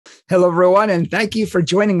Hello, everyone, and thank you for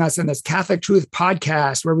joining us on this Catholic Truth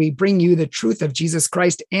podcast, where we bring you the truth of Jesus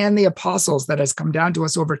Christ and the apostles that has come down to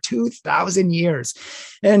us over 2,000 years.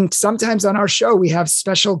 And sometimes on our show, we have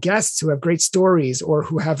special guests who have great stories or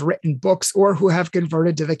who have written books or who have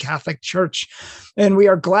converted to the Catholic Church. And we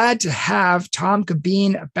are glad to have Tom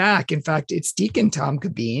Cabeen back. In fact, it's Deacon Tom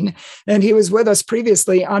Cabeen, and he was with us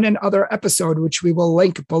previously on another episode, which we will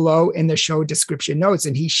link below in the show description notes.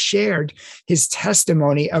 And he shared his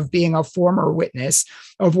testimony of being a former witness,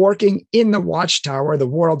 of working in the Watchtower, the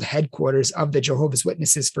world headquarters of the Jehovah's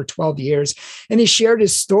Witnesses, for 12 years. And he shared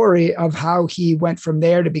his story of how he went from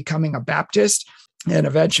there to becoming a Baptist and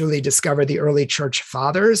eventually discovered the early church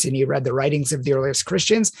fathers, and he read the writings of the earliest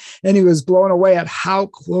Christians, and he was blown away at how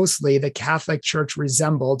closely the Catholic Church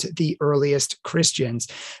resembled the earliest Christians.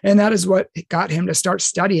 And that is what got him to start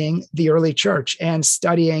studying the early church and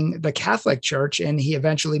studying the Catholic Church, and he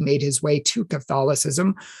eventually made his way to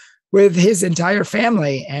Catholicism with his entire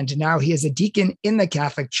family. And now he is a deacon in the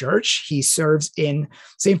Catholic Church. He serves in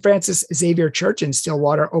St. Francis Xavier Church in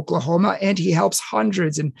Stillwater, Oklahoma, and he helps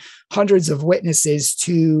hundreds and hundreds of witnesses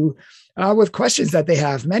with questions that they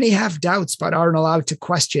have. Many have doubts, but aren't allowed to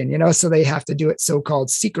question, so they have to do it so-called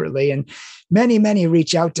secretly. And many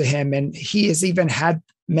reach out to him. And he has even had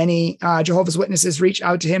many Jehovah's Witnesses reach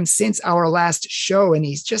out to him since our last show. And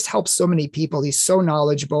he's just helped so many people. He's so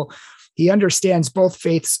knowledgeable. He understands both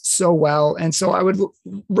faiths so well. And so I would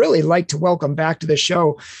really like to welcome back to the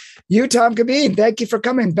show you, Tom Cabeen. Thank you for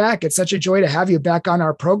coming back. It's such a joy to have you back on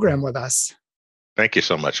our program with us. Thank you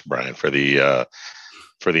so much, Brian, for the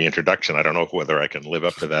introduction. I don't know whether I can live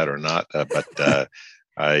up to that or not, but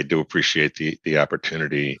I do appreciate the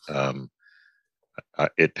opportunity.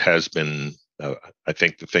 It has been, I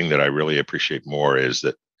think the thing that I really appreciate more is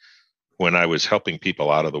that when I was helping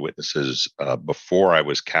people out of the witnesses before I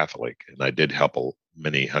was Catholic, and I did help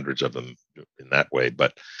many hundreds of them in that way,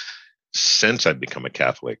 but since I've become a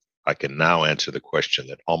Catholic, I can now answer the question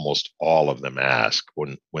that almost all of them ask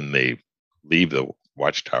when they leave the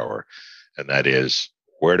Watchtower, and that is,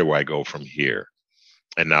 where do I go from here?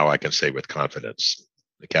 And now I can say with confidence,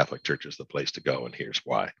 the Catholic Church is the place to go, and here's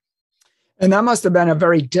why. And that must have been a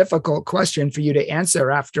very difficult question for you to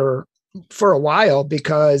answer for a while,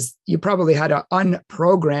 because you probably had to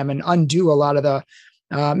unprogram and undo a lot of the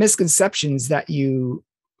misconceptions that you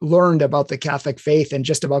learned about the Catholic faith and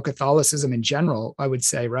just about Catholicism in general, I would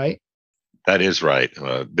say, right? That is right.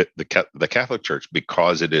 The Catholic Church,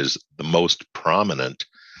 because it is the most prominent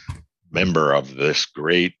member of this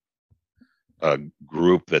great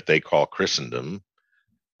group that they call Christendom,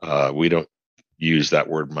 we don't use that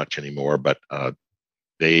word much anymore, but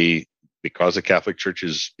because the Catholic Church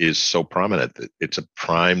is so prominent, it's a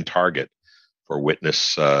prime target for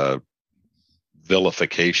witness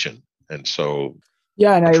vilification. And so,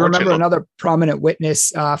 yeah, and I remember another prominent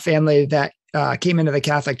witness family that came into the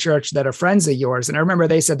Catholic Church that are friends of yours. And I remember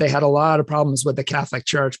they said they had a lot of problems with the Catholic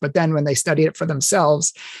Church, but then when they studied it for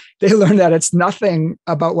themselves, they learned that it's nothing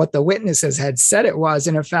about what the witnesses had said it was.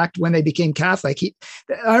 And in fact, when they became Catholic,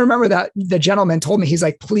 I remember that the gentleman told me, he's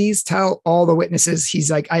like, please tell all the witnesses.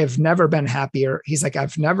 He's like, I have never been happier. He's like,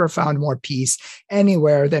 I've never found more peace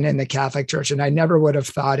anywhere than in the Catholic Church. And I never would have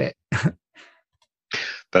thought it.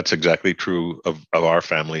 That's exactly true of our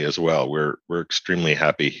family as well. We're extremely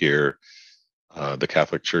happy here. The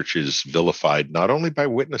Catholic Church is vilified not only by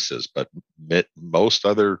witnesses, but most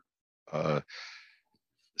other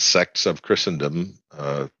sects of Christendom.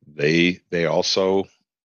 They also,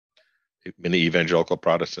 many evangelical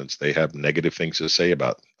Protestants, they have negative things to say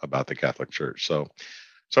about the Catholic Church. So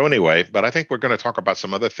anyway, but I think we're going to talk about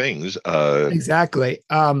some other things. Exactly.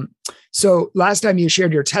 So last time you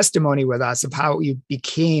shared your testimony with us of how you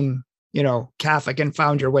became, Catholic and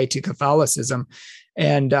found your way to Catholicism,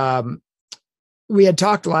 and we had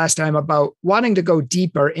talked last time about wanting to go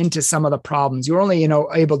deeper into some of the problems. You were only,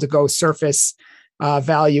 able to go surface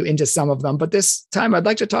value into some of them. But this time I'd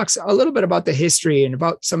like to talk a little bit about the history and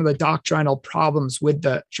about some of the doctrinal problems with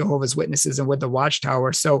the Jehovah's Witnesses and with the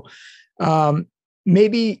Watchtower. So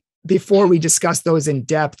maybe before we discuss those in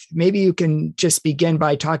depth, maybe you can just begin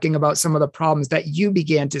by talking about some of the problems that you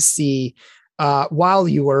began to see while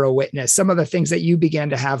you were a witness, some of the things that you began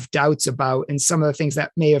to have doubts about, and some of the things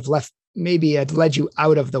that maybe had led you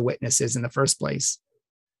out of the witnesses in the first place.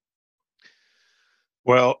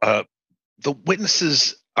 Well, the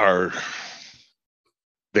witnesses they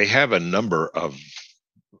have a number of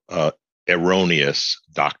erroneous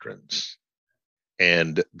doctrines.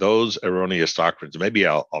 And those erroneous doctrines, maybe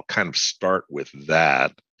I'll kind of start with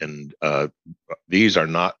that. And these are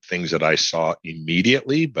not things that I saw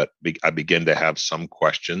immediately, but I began to have some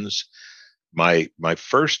questions. My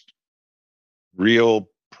first real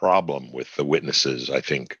problem with the witnesses, I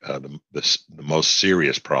think the most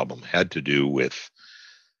serious problem had to do with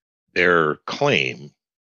their claim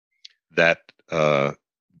that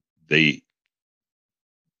they,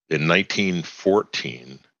 in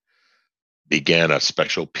 1914, began a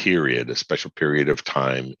special period of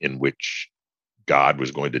time in which God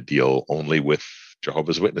was going to deal only with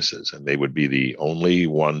Jehovah's Witnesses, and they would be the only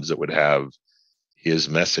ones that would have his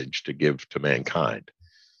message to give to mankind.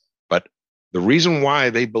 But the reason why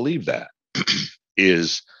they believe that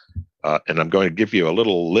is, and I'm going to give you a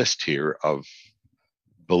little list here of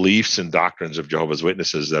beliefs and doctrines of Jehovah's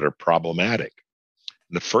Witnesses that are problematic.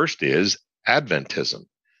 And the first is Adventism.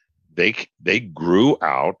 They grew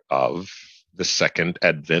out of the Second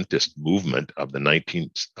Adventist movement of the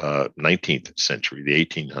 19th century, the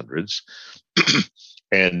 1800s.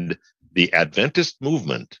 And the Adventist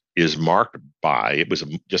movement is marked by, it was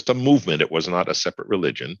just a movement, it was not a separate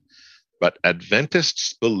religion, but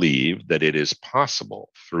Adventists believe that it is possible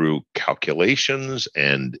through calculations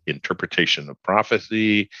and interpretation of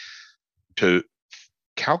prophecy to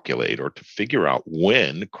calculate or to figure out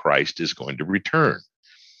when Christ is going to return.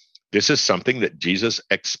 This is something that Jesus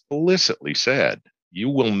explicitly said, you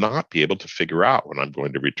will not be able to figure out when I'm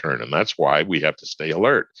going to return. And that's why we have to stay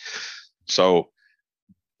alert. So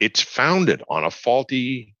it's founded on a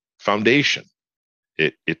faulty foundation.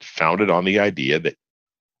 It's founded on the idea that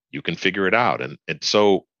you can figure it out. And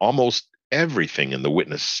so almost everything in the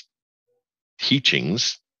witness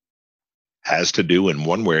teachings has to do in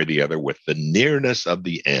one way or the other with the nearness of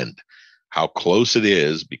the end, how close it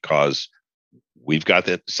is, because we've got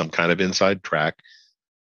some kind of inside track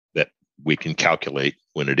that we can calculate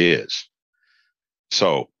when it is.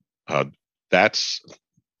 So that's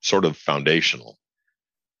sort of foundational.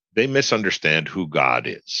 They misunderstand who God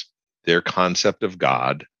is. Their concept of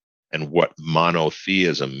God and what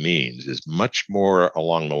monotheism means is much more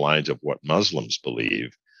along the lines of what Muslims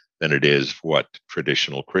believe than it is what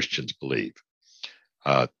traditional Christians believe.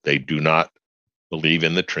 They do not believe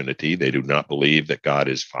in the Trinity. They do not believe that God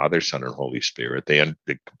is Father, Son, and Holy Spirit. They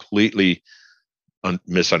completely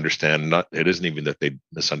misunderstand. It isn't even that they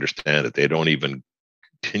misunderstand it. They don't even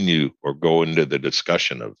continue or go into the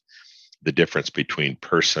discussion of the difference between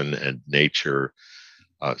person and nature.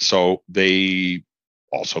 So they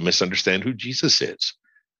also misunderstand who Jesus is.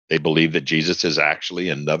 They believe that Jesus is actually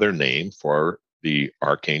another name for the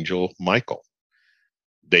Archangel Michael.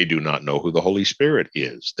 They do not know who the Holy Spirit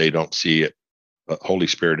is. They don't see it, the Holy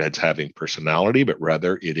Spirit, as having personality, but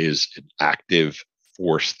rather it is an active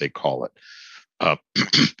force, they call it.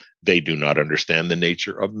 They do not understand the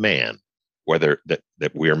nature of man, whether that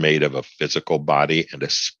we're made of a physical body and a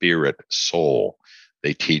spirit soul.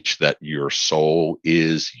 They teach that your soul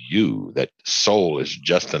is you, that soul is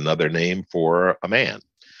just another name for a man.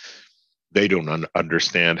 They don't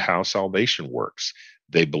understand how salvation works.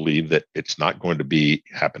 They believe that it's not going to be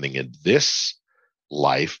happening in this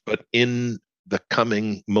life, but in the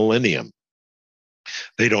coming millennium.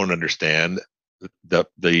 They don't understand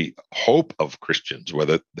the hope of Christians,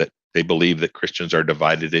 whether that they believe that Christians are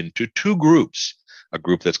divided into two groups, a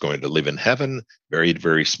group that's going to live in heaven, very,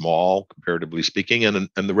 very small, comparatively speaking, and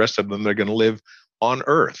the rest of them are going to live on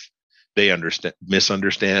earth. They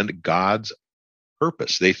misunderstand God's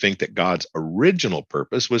purpose. They think that God's original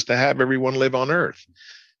purpose was to have everyone live on earth,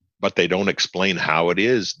 but they don't explain how it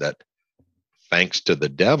is that, thanks to the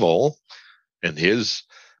devil and his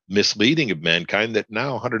misleading of mankind, that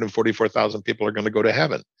now 144,000 people are going to go to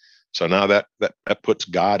heaven. So now that puts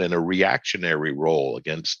God in a reactionary role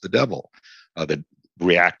against the devil, that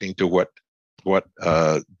reacting to what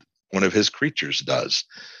one of his creatures does.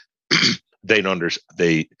 They don't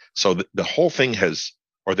understand. So the whole thing has,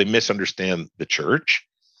 or they misunderstand the church.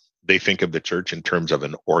 They think of the church in terms of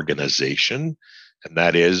an organization, and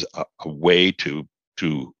that is a way to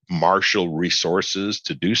marshal resources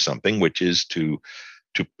to do something, which is to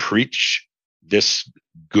preach this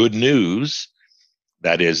good news.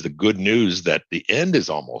 That is the good news that the end is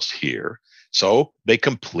almost here. So they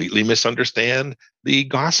completely misunderstand the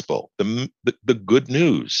gospel, the good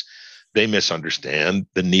news. They misunderstand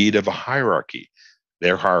the need of a hierarchy.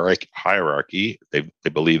 Their hierarchy, they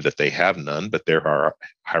believe that they have none, but their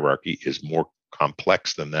hierarchy is more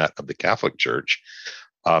complex than that of the Catholic Church.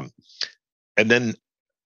 And then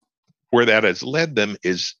where that has led them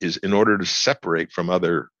is in order to separate from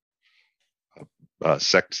other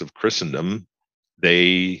sects of Christendom,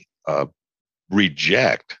 they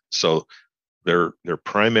reject. So their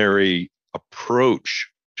primary approach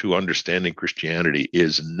to understanding Christianity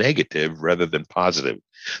is negative rather than positive.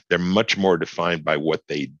 They're much more defined by what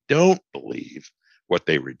they don't believe, what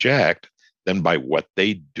they reject, than by what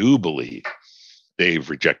they do believe. They've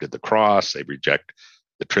rejected the cross. They reject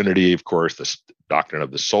the Trinity, of course, the doctrine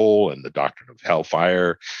of the soul and the doctrine of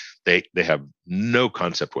hellfire. They have no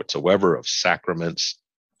concept whatsoever of sacraments.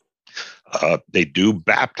 They do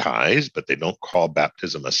baptize, but they don't call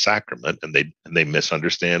baptism a sacrament, and they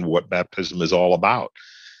misunderstand what baptism is all about.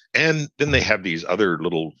 And then they have these other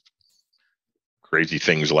little crazy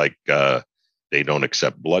things like they don't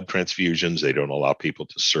accept blood transfusions. They don't allow people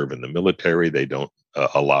to serve in the military. They don't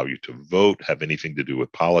allow you to vote, have anything to do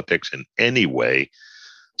with politics in any way.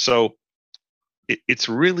 So it's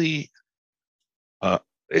really,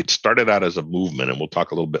 it started out as a movement, and we'll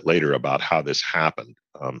talk a little bit later about how this happened.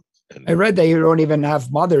 I read that you don't even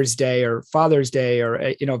have Mother's Day or Father's Day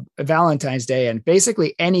or, Valentine's Day. And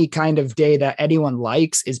basically any kind of day that anyone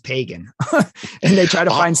likes is pagan. And they try to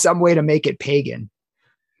find some way to make it pagan.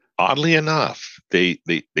 Oddly enough, they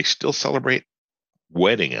still celebrate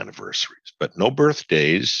wedding anniversaries, but no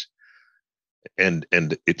birthdays. And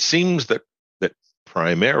it seems that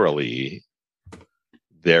primarily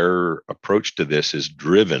their approach to this is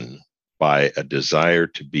driven by a desire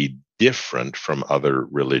to be different from other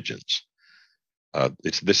religions.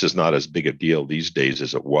 This is not as big a deal these days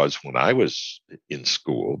as it was when I was in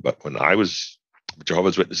school, but when I was,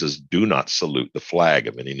 Jehovah's Witnesses do not salute the flag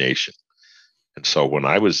of any nation. And so when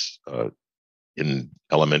I was in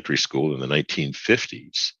elementary school in the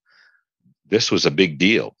 1950s, this was a big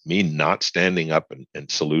deal. Me not standing up and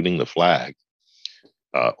saluting the flag,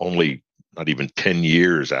 only not even 10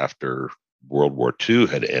 years after World War II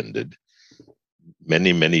had ended,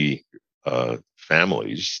 many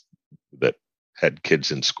families that had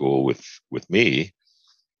kids in school with me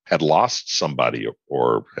had lost somebody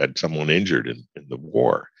or had someone injured in the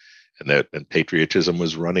war, and patriotism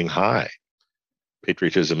was running high.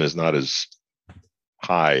 Patriotism is not as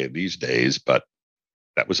high these days, but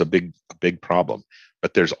that was a big problem.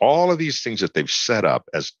 But there's all of these things that they've set up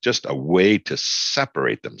as just a way to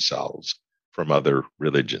separate themselves from other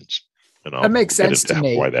religions. And that makes sense to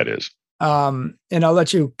me. Why that is. And I'll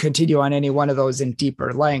let you continue on any one of those in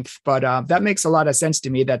deeper length, but that makes a lot of sense to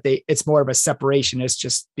me that it's more of a separation. It's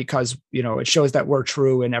just because, it shows that we're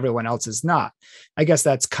true and everyone else is not. I guess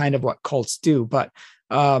that's kind of what cults do, but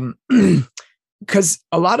because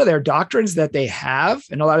a lot of their doctrines that they have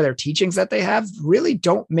and a lot of their teachings that they have really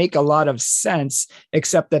don't make a lot of sense,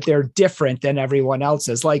 except that they're different than everyone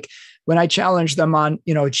else's. Like when I challenge them on,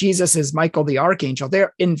 Jesus is Michael the Archangel,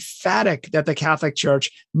 they're emphatic that the Catholic Church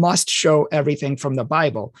must show everything from the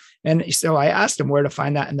Bible. And so I asked them where to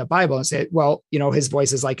find that in the Bible and said, well, his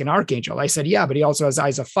voice is like an archangel. I said, yeah, but he also has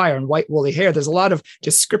eyes of fire and white woolly hair. There's a lot of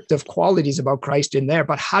descriptive qualities about Christ in there,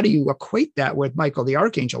 but how do you equate that with Michael the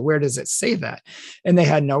Archangel? Where does it say that? And they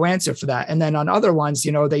had no answer for that. And then on other ones,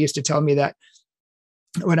 they used to tell me that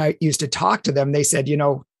when I used to talk to them, they said,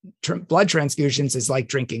 blood transfusions is like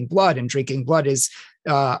drinking blood, and drinking blood is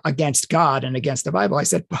against God and against the Bible. I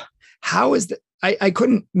said, how is that? I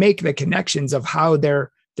couldn't make the connections of how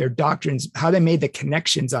their doctrines, how they made the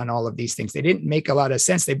connections on all of these things. They didn't make a lot of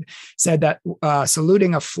sense. They said that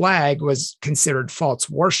saluting a flag was considered false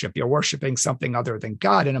worship. You're worshiping something other than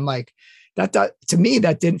God. And I'm like, that to me,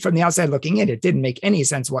 that didn't, from the outside looking in, it didn't make any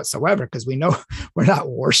sense whatsoever, because we know we're not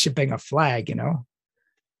worshiping a flag, And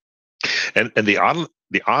the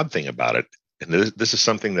odd thing about it, and this is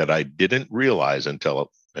something that I didn't realize until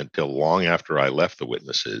long after I left the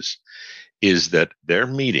Witnesses, is that their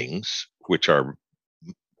meetings, which are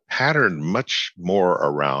patterned much more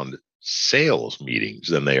around sales meetings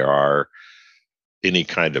than they are any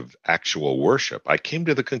kind of actual worship, I came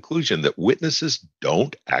to the conclusion that Witnesses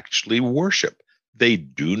don't actually worship. They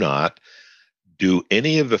do not do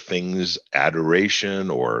any of the things, adoration,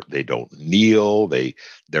 or they don't kneel.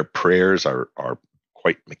 Their prayers are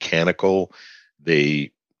quite mechanical.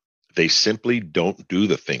 They simply don't do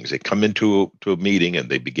the things. They come into a meeting and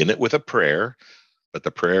they begin it with a prayer, but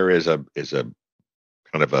the prayer is a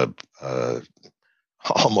kind of a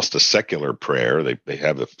almost a secular prayer. They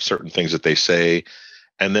have certain things that they say,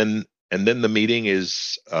 and then the meeting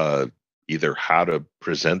is either how to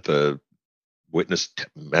present the witness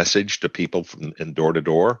message to people from door to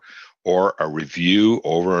door, or a review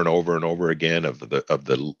over and over and over again of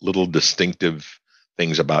the little distinctive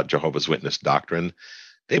things about Jehovah's Witness doctrine.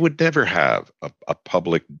 They would never have a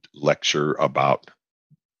public lecture about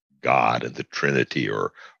God and the Trinity,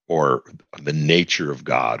 or the nature of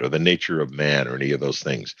God or the nature of man, or any of those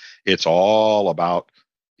things. It's all about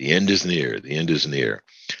the end is near. The end is near.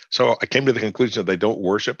 So I came to the conclusion that they don't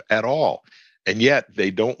worship at all. And yet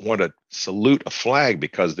they don't want to salute a flag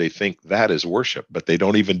because they think that is worship, but they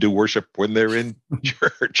don't even do worship when they're in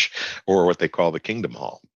church or what they call the Kingdom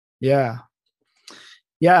Hall. Yeah.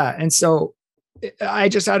 Yeah. And so I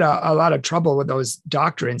just had a lot of trouble with those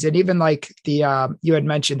doctrines. And even like you had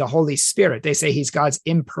mentioned the Holy Spirit, they say he's God's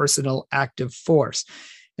impersonal active force.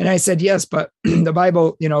 And I said, yes, but the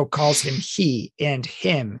Bible, calls him he and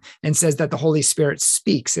him and says that the Holy Spirit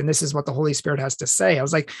speaks. And this is what the Holy Spirit has to say. I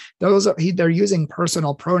was like, they're using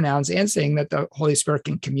personal pronouns and saying that the Holy Spirit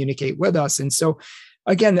can communicate with us. And so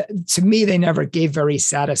again, to me, they never gave very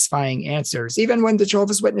satisfying answers. Even when the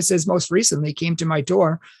Jehovah's Witnesses most recently came to my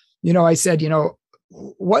door, I said,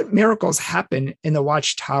 what miracles happen in the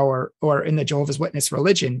Watchtower or in the Jehovah's Witness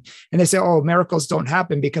religion? And they say, oh, miracles don't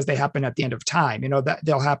happen because they happen at the end of time, that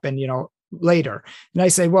they'll happen, later. And I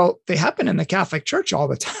say, well, they happen in the Catholic Church all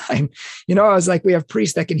the time. I was like, we have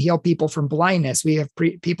priests that can heal people from blindness. We have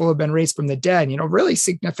people who have been raised from the dead, really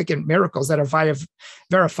significant miracles that are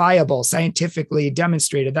verifiable, scientifically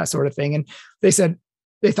demonstrated, that sort of thing. And they said,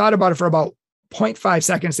 they thought about it for about 0.5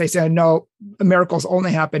 seconds. They said, no, miracles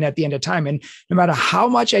only happen at the end of time. And no matter how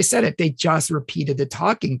much I said it, they just repeated the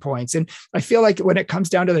talking points. And I feel like when it comes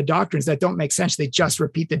down to the doctrines that don't make sense, they just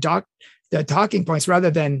repeat the talking points rather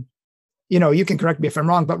than, you can correct me if I'm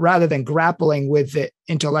wrong, but rather than grappling with it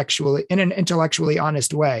intellectually in an intellectually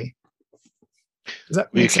honest way. Does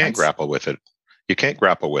that make sense? You can't grapple with it. You can't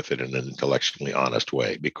grapple with it in an intellectually honest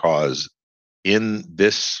way, because in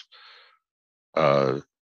this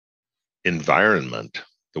environment,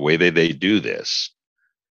 the way they do this,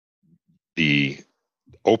 the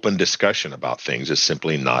open discussion about things is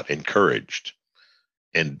simply not encouraged.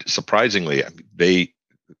 And surprisingly,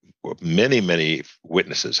 many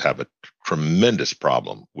witnesses have a tremendous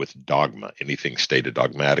problem with dogma, anything stated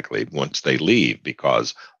dogmatically, once they leave,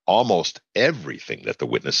 because almost everything that the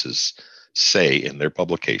witnesses say in their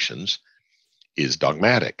publications is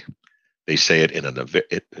dogmatic. They say it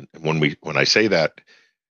when I say that,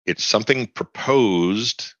 it's something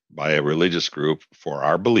proposed by a religious group for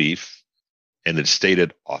our belief, and it's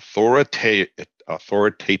stated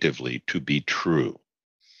authoritatively to be true.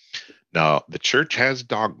 Now, the church has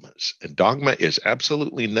dogmas, and dogma is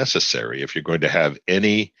absolutely necessary if you're going to have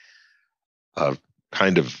any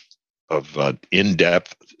kind of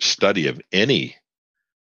in-depth study of any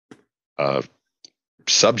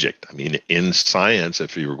subject. I mean, in science,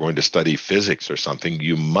 if you were going to study physics or something,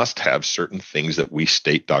 you must have certain things that we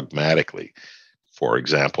state dogmatically. For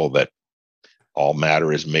example, that all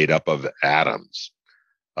matter is made up of atoms,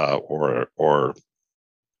 or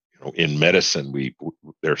in medicine,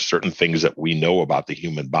 there are certain things that we know about the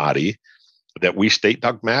human body that we state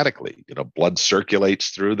dogmatically. Blood circulates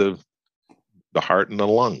through the heart and the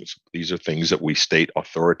lungs. These are things that we state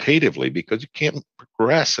authoritatively, because you can't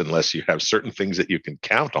progress unless you have certain things that you can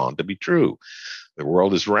count on to be true. The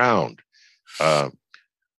world is round.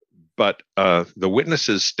 But the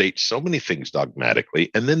witnesses state so many things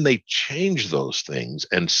dogmatically, and then they change those things.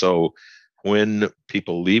 And so when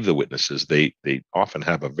people leave the witnesses, they often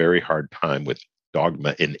have a very hard time with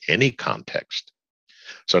dogma in any context.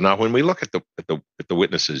 So now when we look at the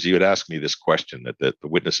witnesses, you had asked me this question, that the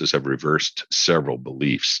witnesses have reversed several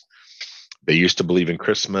beliefs. They used to believe in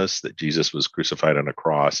Christmas, that Jesus was crucified on a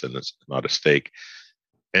cross and it's not a stake.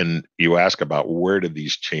 And you ask about, where did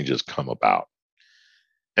these changes come about?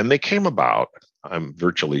 And they came about, I'm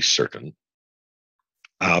virtually certain,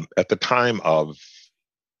 at the time of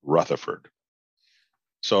Rutherford.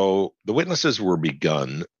 So the witnesses were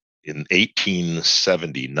begun in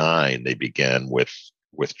 1879. They began with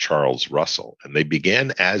Charles Russell, and they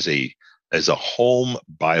began as a home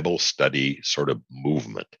Bible study sort of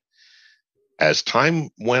movement. As time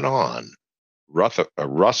went on,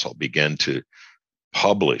 Russell began to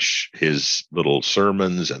publish his little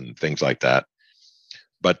sermons and things like that,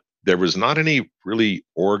 but there was not any really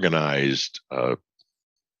organized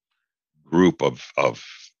group of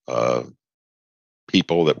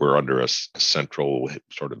people that were under a central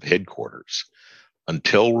sort of headquarters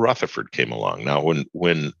until Rutherford came along. Now,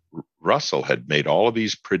 when Russell had made all of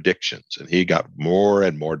these predictions, and he got more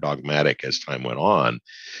and more dogmatic as time went on,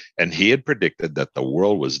 and he had predicted that the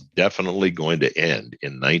world was definitely going to end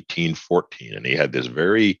in 1914, and he had this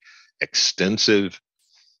very extensive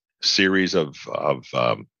series of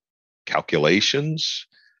calculations,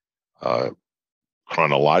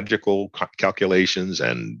 chronological calculations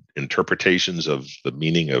and interpretations of the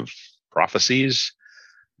meaning of prophecies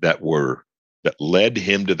that led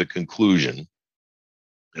him to the conclusion,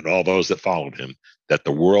 and all those that followed him, that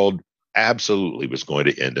the world absolutely was going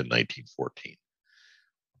to end in 1914.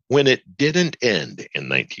 When it didn't end in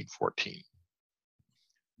 1914,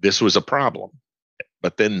 this was a problem.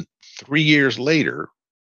 But then 3 years later,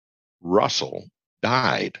 Russell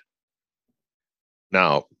died.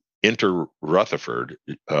 Now, enter Rutherford.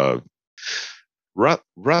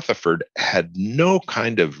 Rutherford had no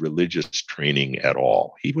kind of religious training at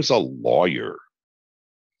all. He was a lawyer,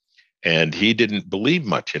 and he didn't believe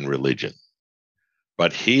much in religion,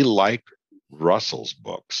 but he liked Russell's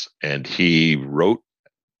books, and he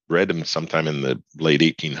read him sometime in the late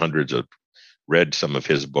 1800s, read some of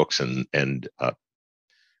his books, and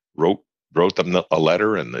wrote them a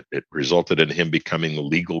letter, and it resulted in him becoming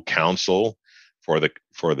legal counsel for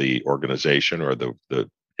the organization, or the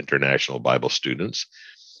International Bible Students.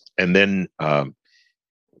 And then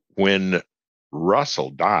when Russell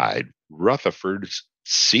died, Rutherford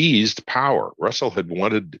seized power. Russell had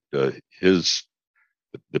wanted an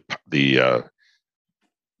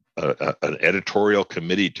editorial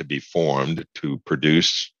committee to be formed to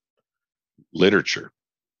produce literature.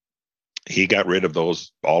 He got rid of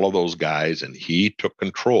all of those guys, and he took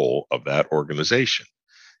control of that organization.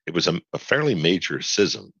 It was a fairly major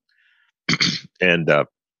schism. And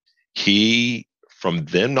he, from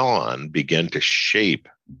then on, began to shape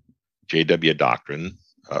JW doctrine,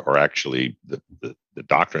 or actually the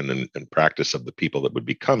doctrine and practice of the people that would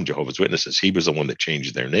become Jehovah's Witnesses. He was the one that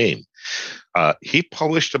changed their name. He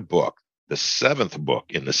published a book, the 7th book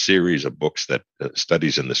in the series of books that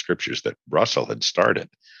studies in the scriptures that Russell had started.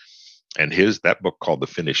 And that book, called The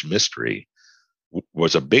Finished Mystery,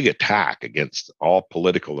 was a big attack against all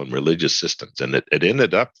political and religious systems. And it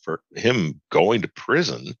ended up for him going to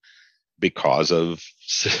prison because of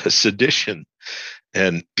sedition.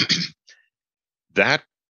 And that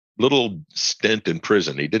little stint in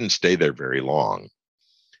prison, he didn't stay there very long,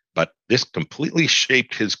 but this completely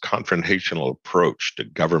shaped his confrontational approach to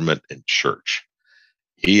government and church.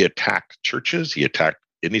 He attacked churches. He attacked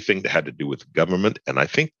anything that had to do with government. And I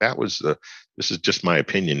think that was this is just my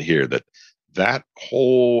opinion here, that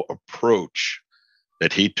whole approach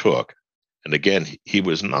that he took, and again, he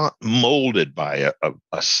was not molded by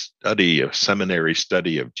a seminary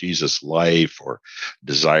study of Jesus' life, or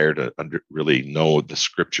desire to really know the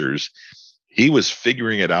scriptures. He was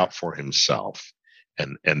figuring it out for himself.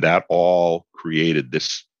 And that all created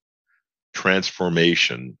this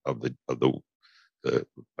transformation of the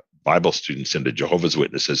Bible students into Jehovah's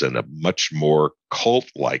Witnesses, and a much more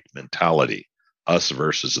cult-like mentality, us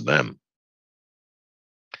versus them.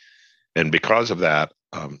 And because of that,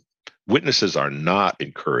 witnesses are not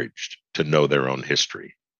encouraged to know their own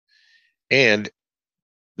history. And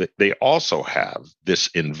they also have this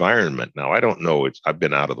environment. Now, I don't know, I've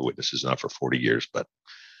been out of the witnesses now for 40 years, but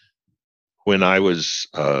when I was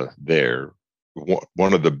there,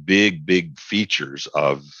 one of the big features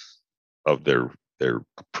of their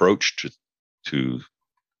approach to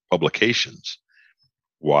publications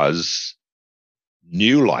was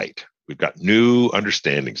new light. We've got new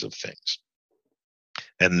understandings of things.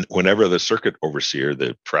 And whenever the circuit overseer,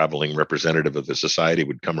 the traveling representative of the society,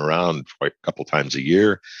 would come around a couple times a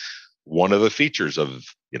year, one of the features of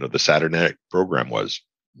the Saturday night program was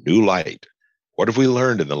new light. What have we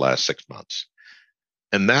learned in the last 6 months?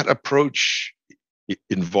 And that approach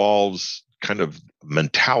involves kind of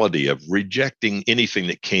mentality of rejecting anything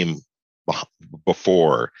that came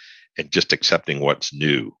before and just accepting what's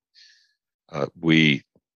new.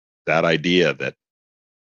 That idea that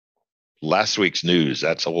last week's news,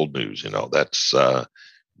 that's old news, that's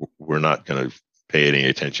we're not going to pay any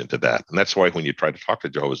attention to that. And that's why when you try to talk to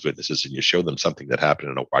Jehovah's Witnesses and you show them something that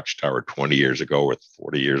happened in a watchtower 20 years ago or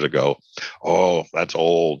 40 years ago, oh, that's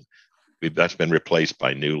old. That's been replaced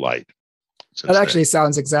by new light. That actually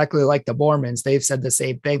sounds exactly like the Mormons. They've said the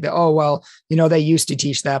same thing, that, oh, well, they used to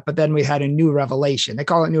teach that, but then we had a new revelation. They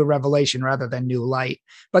call it new revelation rather than new light,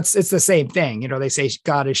 but it's the same thing. They say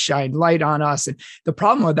God has shined light on us. And the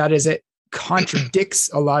problem with that is it contradicts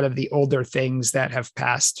a lot of the older things that have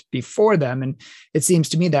passed before them. And it seems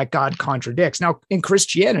to me that God contradicts. Now, in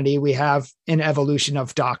Christianity, we have an evolution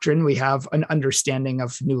of doctrine. We have an understanding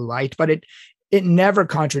of new light, but it never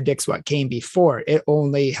contradicts what came before. It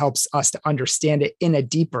only helps us to understand it in a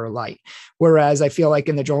deeper light. Whereas I feel like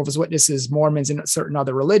in the Jehovah's Witnesses, Mormons, and certain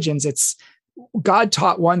other religions, it's God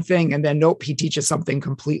taught one thing and then nope, he teaches something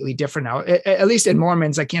completely different now. At least in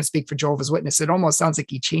Mormons, I can't speak for Jehovah's Witness. It almost sounds like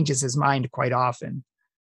he changes his mind quite often.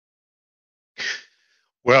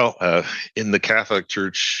 Well, in the Catholic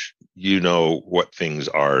Church, what things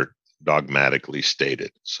are dogmatically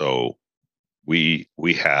stated. So we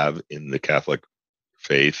have in the Catholic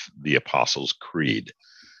faith the Apostles' Creed.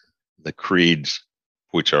 The creeds,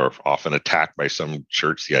 which are often attacked by some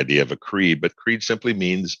church, the idea of a creed, but creed simply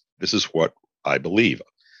means this is what I believe.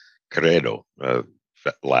 Credo,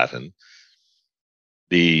 Latin.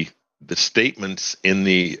 The statements in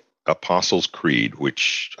the Apostles' Creed,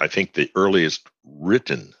 which I think the earliest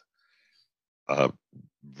written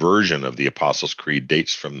version of the Apostles' Creed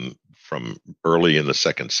dates from early in the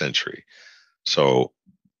 2nd century. So,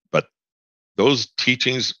 but those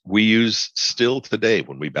teachings we use still today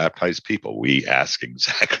when we baptize people. We ask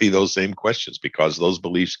exactly those same questions because those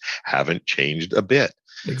beliefs haven't changed a bit.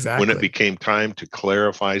 Exactly. When it became time to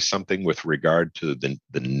clarify something with regard to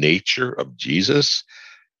the nature of Jesus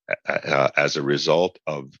as a result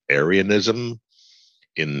of Arianism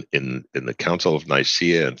in the Council of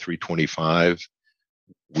Nicaea in 325,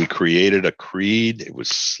 we created a creed. It was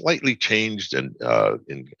slightly changed in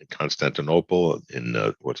Constantinople in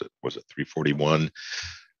was it 341.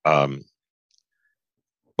 But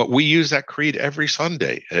we use that creed every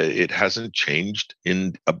Sunday. It hasn't changed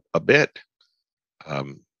in a bit.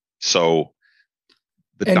 So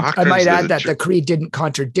the and I might add that the creed didn't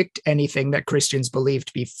contradict anything that Christians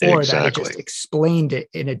believed before. Exactly. That it just explained it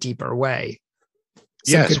in a deeper way.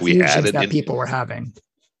 Some Yes, we added that people were having.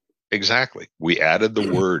 Exactly. We added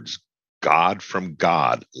the words God from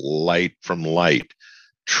God, light from light,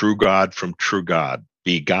 true God from true God,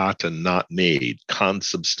 begotten, not made,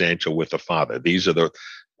 consubstantial with the Father. These are the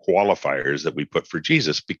qualifiers that we put for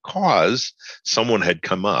Jesus because someone had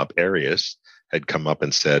come up, Arius had come up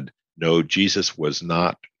and said, no, Jesus was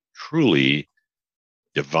not truly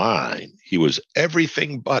divine. He was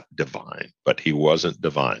everything but divine, but he wasn't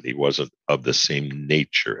divine. He wasn't of the same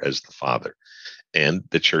nature as the Father. And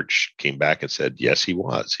the church came back and said, yes, he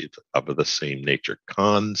was. He's of the same nature,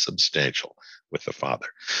 consubstantial with the Father.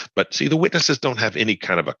 But see, the witnesses don't have any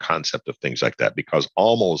kind of a concept of things like that because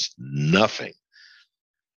almost nothing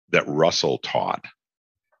that Russell taught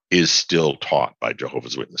is still taught by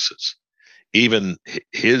Jehovah's Witnesses. Even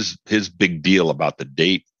his big deal about the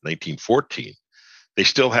date 1914, they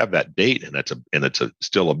still have that date, and it's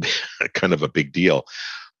still a kind of a big deal.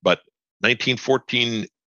 But 1914,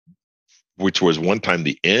 which was one time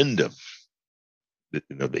the end of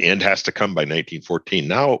the end has to come by 1914.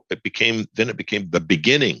 Now it became the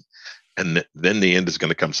beginning, and then the end is going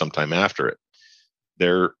to come sometime after it.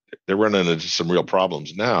 They're running into some real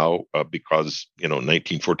problems now because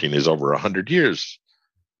 1914 is over 100 years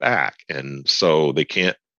back, and so they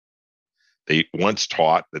once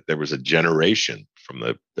taught that there was a generation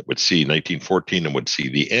that would see 1914 and would see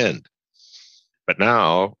the end, but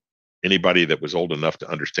now anybody that was old enough to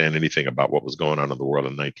understand anything about what was going on in the world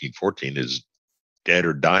in 1914 is dead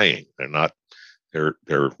or dying.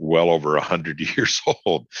 They're well over 100 years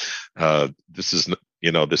old. This is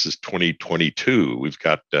 2022. We've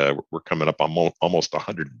got we're coming up on almost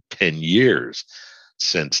 110 years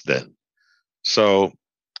since then. So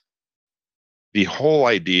the whole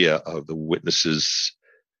idea of the witnesses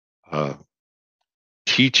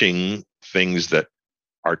teaching things that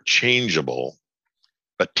are changeable,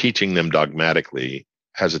 but teaching them dogmatically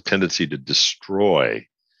has a tendency to destroy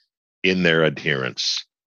in their adherents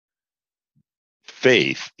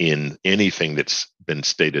faith in anything that's been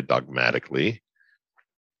stated dogmatically,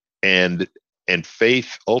 and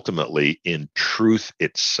faith ultimately in truth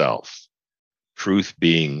itself. Truth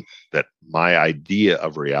being that my idea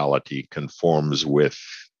of reality conforms with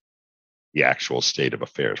the actual state of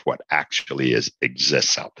affairs, what actually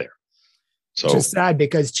exists out there. So, which is sad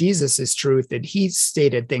because Jesus is truth, and he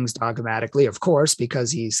stated things dogmatically, of course,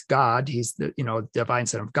 because he's God. He's the divine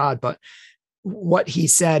Son of God. But what he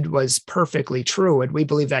said was perfectly true, and we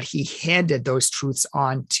believe that he handed those truths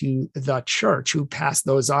on to the church, who passed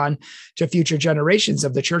those on to future generations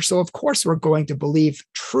of the church. So, of course, we're going to believe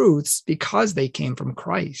truths because they came from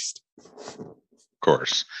Christ. Of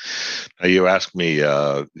course. Now, you asked me,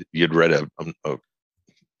 you'd read a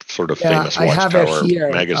sort of famous Watchtower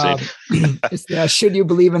magazine. It's Should You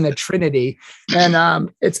Believe in the Trinity?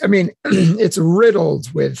 And it's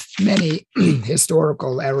riddled with many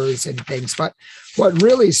historical errors and things. But what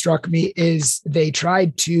really struck me is they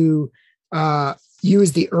tried to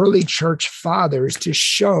use the early church fathers to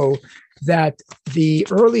show that the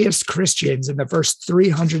earliest Christians in the first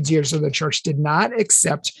 300 years of the church did not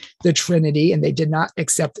accept the Trinity, and they did not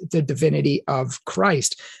accept the divinity of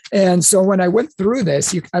Christ. And so when I went through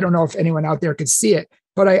this, I don't know if anyone out there could see it,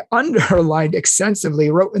 but I underlined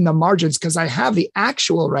extensively, wrote in the margins, because I have the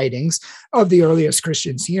actual writings of the earliest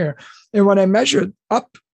Christians here. And when I measured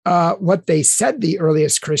up what they said the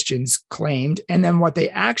earliest Christians claimed, and then what they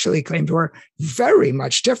actually claimed, were very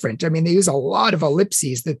much different. I mean, they use a lot of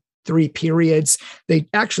ellipses, the 3 periods. They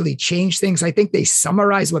actually change things. I think they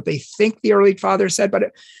summarize what they think the early fathers said,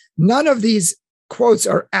 but none of these quotes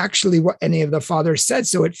are actually what any of the fathers said.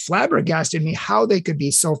 So it flabbergasted me how they could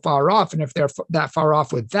be so far off. And if they're that far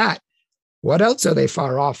off with that, what else are they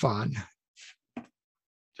far off on?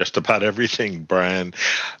 Just about everything, Brian.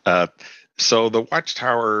 So the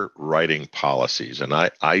Watchtower writing policies, and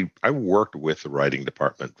I worked with the writing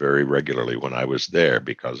department very regularly when I was there,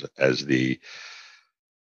 because as the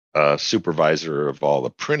supervisor of all the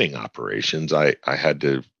printing operations, I had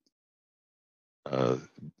to uh,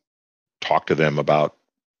 talk to them about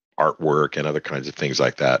artwork and other kinds of things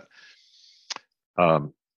like that.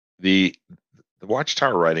 Um, the the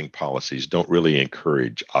Watchtower writing policies don't really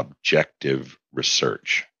encourage objective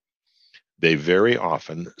research. They very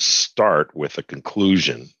often start with a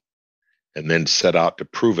conclusion and then set out to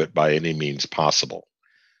prove it by any means possible.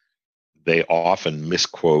 They often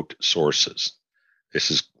misquote sources. This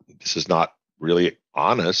is not really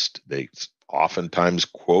honest. They oftentimes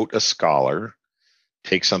quote a scholar,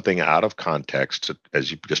 take something out of context, to, as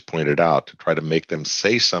you just pointed out, to try to make them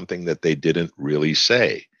say something that they didn't really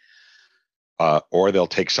say. Or they'll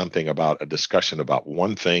take something about a discussion about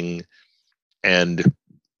one thing and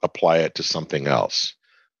apply it to something else.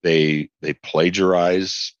 They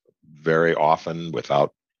plagiarize very often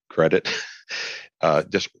without credit.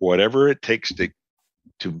 Just whatever it takes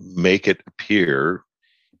to make it appear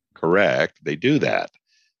correct, they do that,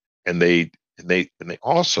 and they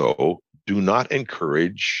also do not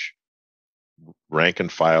encourage rank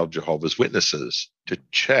and file Jehovah's Witnesses to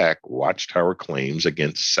check Watchtower claims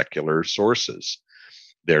against secular sources.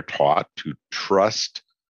 They're taught to trust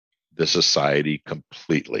the society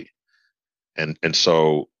completely. And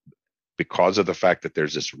so, because of the fact that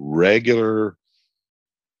there's this regular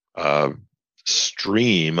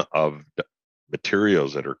stream of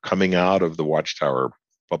materials that are coming out of the Watchtower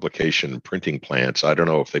publication and printing plants. I don't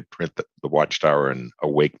know if they print the Watchtower in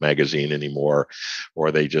Awake magazine anymore, or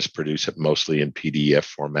they just produce it mostly in PDF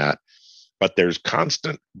format. But there's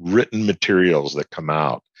constant written materials that come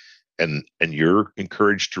out, and you're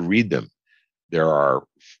encouraged to read them. There are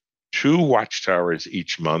 2 Watchtowers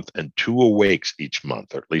each month and 2 Awakes each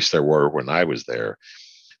month, or at least there were when I was there.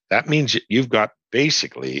 That means you've got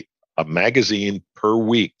basically a magazine per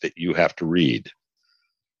week that you have to read.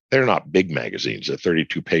 They're not big magazines; they're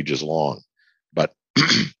 32 pages long, but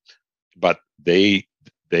but they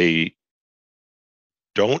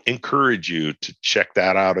don't encourage you to check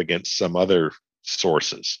that out against some other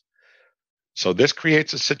sources. So this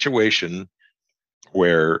creates a situation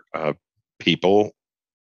where people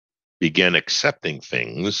begin accepting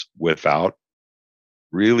things without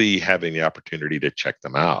really having the opportunity to check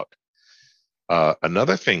them out.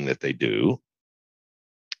 Another thing that they do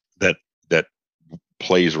that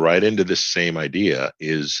plays right into this same idea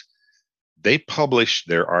is they publish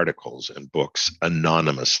their articles and books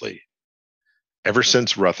anonymously ever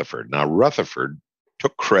since Rutherford. Now, Rutherford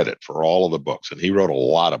took credit for all of the books, and he wrote a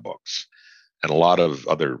lot of books and a lot of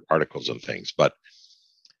other articles and things. But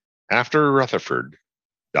after Rutherford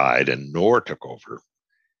died and Knorr took over,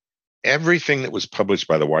 everything that was published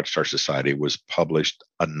by the Watchtower Society was published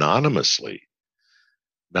anonymously.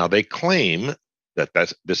 Now, they claim that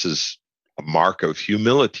this is a mark of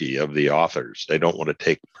humility of the authors. They don't want to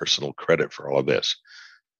take personal credit for all of this.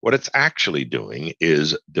 What it's actually doing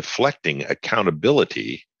is deflecting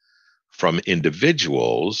accountability from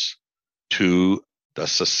individuals to the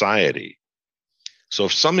society. So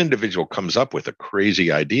if some individual comes up with a crazy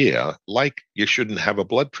idea, like you shouldn't have a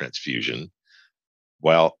blood transfusion,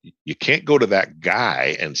 well, you can't go to that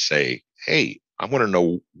guy and say, hey, I want to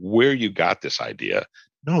know where you got this idea.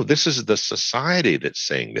 No, this is the society that's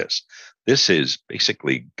saying this. This is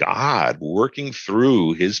basically God working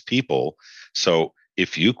through his people. So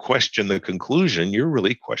if you question the conclusion, you're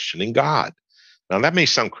really questioning God. Now, that may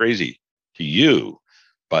sound crazy to you,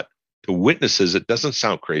 but to witnesses, it doesn't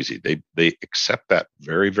sound crazy. They accept that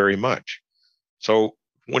very, very much. So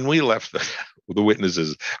when we left the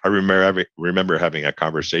witnesses, I remember having a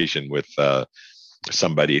conversation with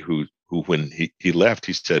somebody who when he left,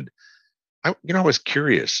 he said, I was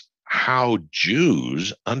curious how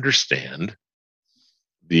Jews understand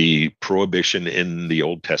the prohibition in the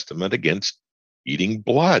Old Testament against eating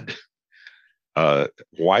blood.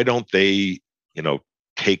 Why don't they,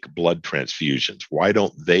 take blood transfusions? Why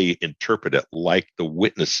don't they interpret it like the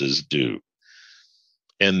witnesses do?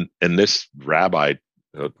 And this rabbi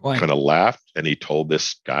kind of laughed, and he told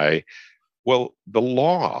this guy, well, the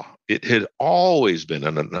law, it had always been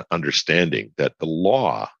an understanding that the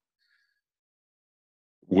law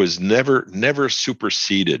was never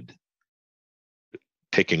superseded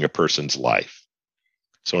taking a person's life.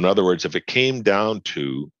 So in other words, if it came down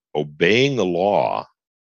to obeying the law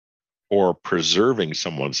or preserving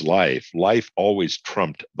someone's life always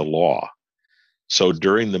trumped the law. So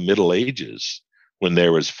during the Middle Ages, when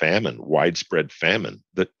there was famine, widespread famine,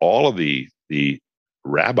 that all of the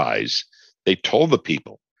rabbis, they told the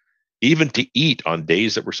people, even to eat on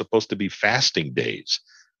days that were supposed to be fasting days,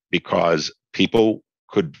 because people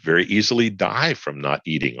could very easily die from not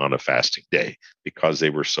eating on a fasting day because they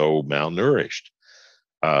were so malnourished.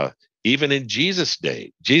 Even in Jesus'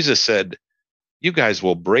 day, Jesus said, "You guys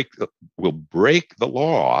will break the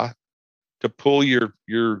law to pull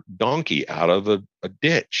your donkey out of a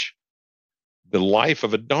ditch. The life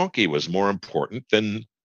of a donkey was more important than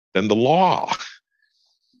the law."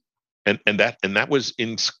 And that was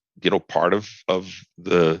in part of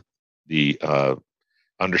the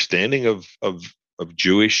understanding of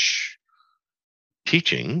Jewish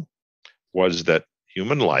teaching, was that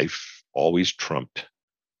human life always trumped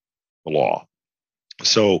the law.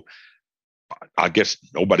 So I guess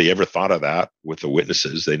nobody ever thought of that with the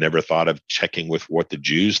witnesses. They never thought of checking with what the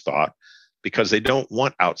Jews thought, because they don't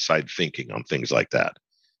want outside thinking on things like that.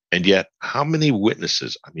 And yet, how many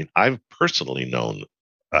witnesses? I mean, I've personally known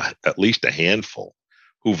at least a handful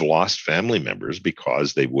who've lost family members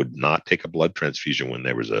because they would not take a blood transfusion when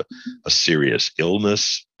there was a serious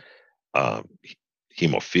illness,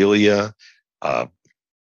 hemophilia,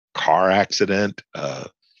 car accident,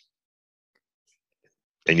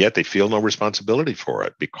 and yet they feel no responsibility for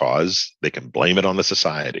it because they can blame it on the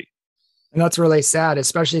society. And that's really sad,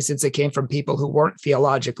 especially since it came from people who weren't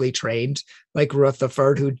theologically trained, like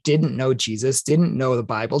Rutherford, who didn't know Jesus, didn't know the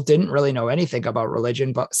Bible, didn't really know anything about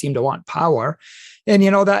religion, but seemed to want power. And,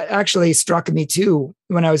 that actually struck me too,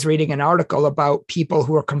 when I was reading an article about people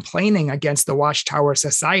who were complaining against the Watchtower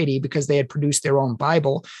Society because they had produced their own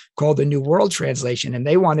Bible called the New World Translation. And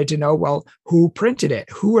they wanted to know, well, who printed it?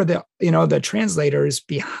 Who are the translators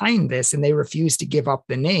behind this? And they refused to give up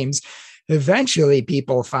the names. Eventually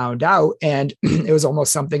people found out, and it was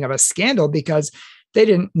almost something of a scandal because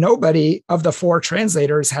nobody of the 4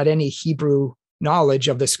 translators had any Hebrew knowledge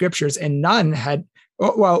of the scriptures, and none had,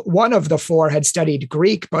 well, one of the 4 had studied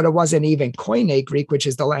Greek, but it wasn't even Koine Greek, which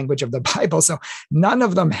is the language of the Bible. So none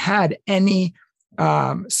of them had any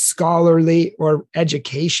scholarly or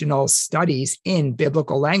educational studies in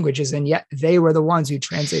biblical languages, and yet they were the ones who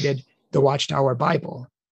translated the Watchtower Bible.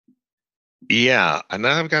 Yeah, and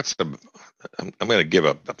I've got some. I'm going to give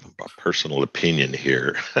a personal opinion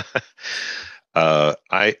here.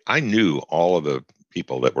 I knew all of the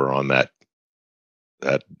people that were on that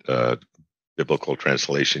biblical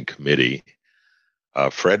translation committee.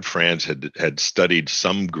 Fred Franz had studied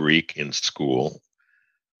some Greek in school.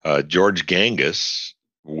 George Gangas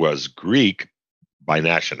was Greek by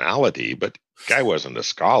nationality, but the guy wasn't a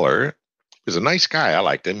scholar. He was a nice guy. I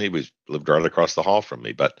liked him. He lived right across the hall from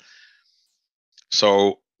me.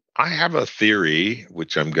 So I have a theory,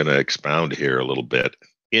 which I'm going to expound here a little bit.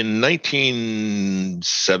 In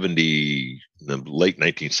 1970, the late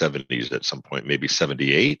 1970s, at some point, maybe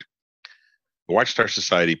 78, the Watchtower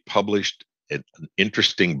Society published an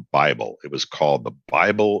interesting Bible. It was called the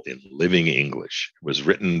Bible in Living English. It was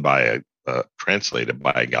written translated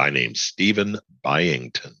by a guy named Stephen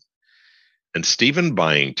Byington. And Stephen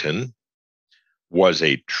Byington was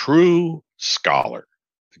a true scholar.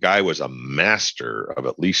 The guy was a master of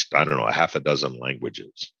at least, I don't know, a half a dozen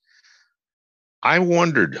languages. I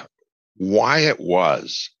wondered why it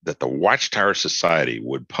was that the Watchtower Society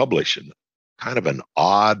would publish kind of an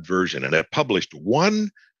odd version, and it published one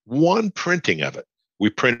printing of it. We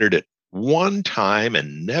printed it one time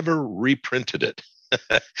and never reprinted it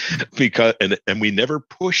because and we never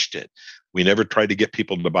pushed it. We never tried to get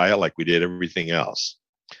people to buy it like we did everything else.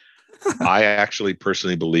 I actually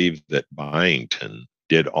personally believe that Byington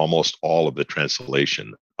did almost all of the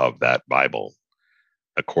translation of that Bible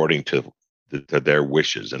according to their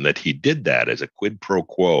wishes, and that he did that as a quid pro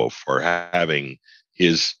quo for having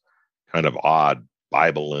his kind of odd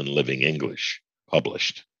Bible in Living English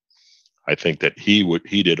published. I think that he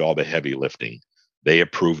did all the heavy lifting. They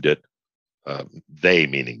approved it. They,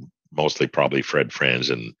 meaning mostly probably Fred Franz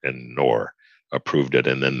and Knorr, approved it,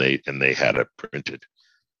 and then they had it printed.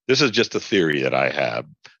 This is just a theory that I have.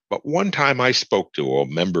 But one time I spoke to a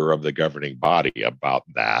member of the governing body about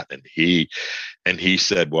that, and he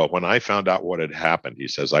said, well, when I found out what had happened, he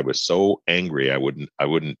says, I was so angry he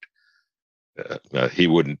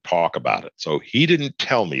wouldn't talk about it. So he didn't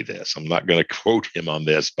tell me this. I'm not going to quote him on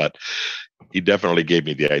this, but he definitely gave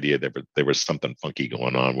me the idea that there was something funky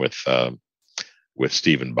going on with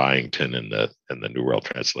Stephen Byington and the New World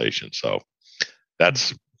Translation. So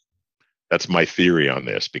that's my theory on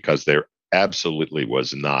this, because there absolutely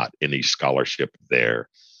was not any scholarship there.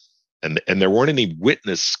 And there weren't any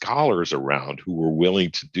witness scholars around who were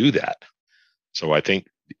willing to do that. So I think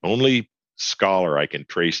the only scholar I can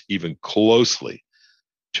trace even closely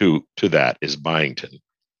to that is Byington.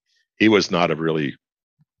 He was not a really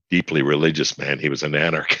deeply religious man. He was an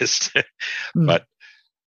anarchist. Hmm.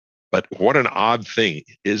 But what an odd thing,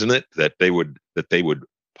 isn't it, that they would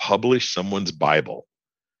publish someone's Bible,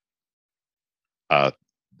 uh,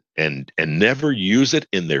 and never use it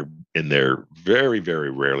in their very,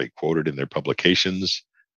 very rarely quoted in their publications,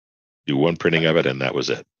 do one printing of it, and that was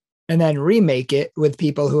it. And then remake it with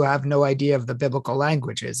people who have no idea of the biblical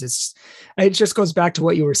languages. It just goes back to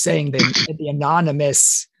what you were saying, the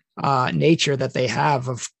anonymous nature that they have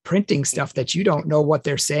of printing stuff that you don't know what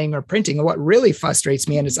they're saying or printing. And what really frustrates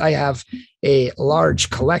me, and is I have a large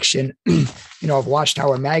collection, of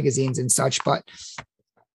Watchtower magazines and such, but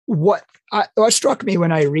what struck me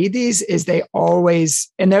when I read these is they always,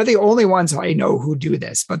 and they're the only ones I know who do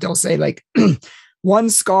this, but they'll say like,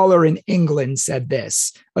 one scholar in England said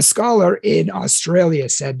this, a scholar in Australia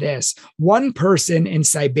said this, one person in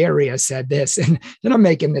Siberia said this. And I'm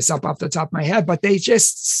making this up off the top of my head, but they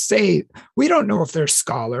just say, we don't know if they're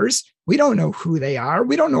scholars. We don't know who they are.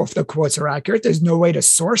 We don't know if the quotes are accurate. There's no way to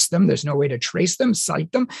source them. There's no way to trace them,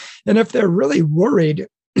 cite them. And if they're really worried,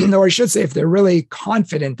 or I should say, if they're really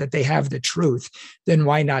confident that they have the truth, then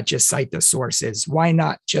why not just cite the sources? Why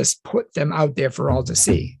not just put them out there for all to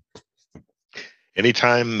see?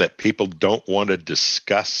 Anytime that people don't want to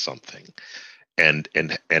discuss something and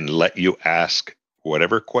let you ask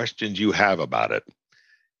whatever questions you have about it,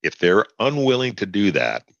 if they're unwilling to do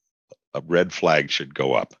that, a red flag should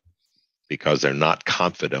go up, because they're not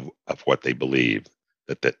confident of what they believe,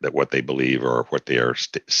 that what they believe or what they are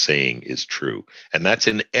saying is true. And that's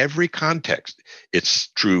in every context. It's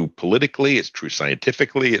true politically, it's true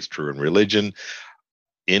scientifically, it's true in religion.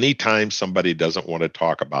 Anytime somebody doesn't want to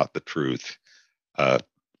talk about the truth,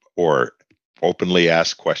 or openly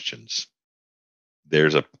ask questions,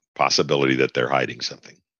 there's a possibility that they're hiding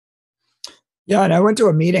something. Yeah, and I went to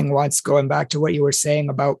a meeting once, going back to what you were saying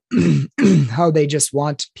about how they just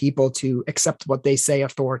want people to accept what they say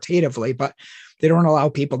authoritatively, but they don't allow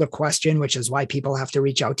people to question, which is why people have to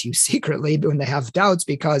reach out to you secretly when they have doubts,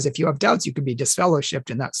 because if you have doubts, you could be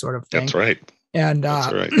disfellowshipped and that sort of thing. That's right. And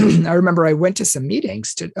right. I remember I went to some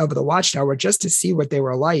meetings of the Watchtower just to see what they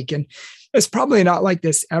were like. And it's probably not like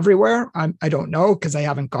this everywhere. I don't know, because I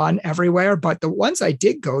haven't gone everywhere. But the ones I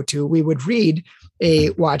did go to, we would read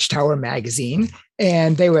a Watchtower magazine,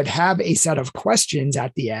 and they would have a set of questions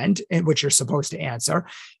at the end, which you're supposed to answer.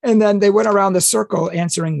 And then they went around the circle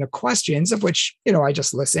answering the questions, of which, I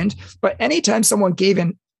just listened. But anytime someone gave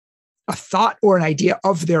in a thought or an idea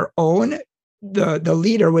of their own, the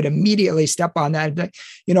leader would immediately step on that and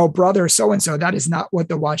be like, brother so-and-so, that is not what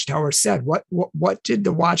the Watchtower said. What did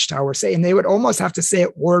the Watchtower say? And they would almost have to say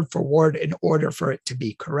it word for word in order for it to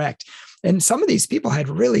be correct. And some of these people had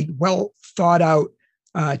really well thought out,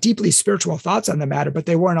 deeply spiritual thoughts on the matter, but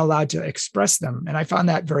they weren't allowed to express them. And I found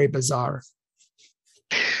that very bizarre.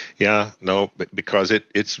 Yeah, no, because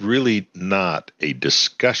it's really not a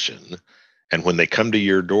discussion. And when they come to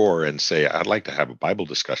your door and say, I'd like to have a Bible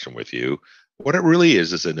discussion with you, what it really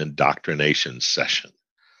is an indoctrination session.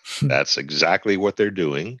 That's exactly what they're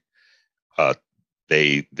doing. That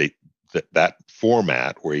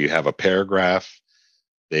format where you have a paragraph,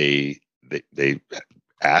 they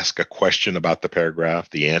ask a question about the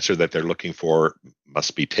paragraph. The answer that they're looking for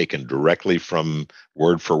must be taken directly from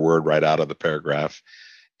word for word right out of the paragraph.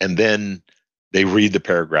 And then they read the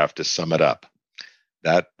paragraph to sum it up.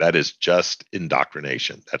 That is just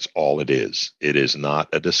indoctrination. That's all it is. It is not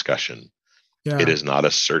a discussion. Yeah. It is not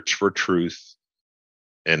a search for truth.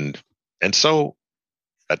 And so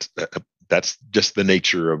that's just the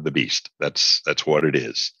nature of the beast. That's what it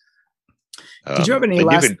is. Did you have any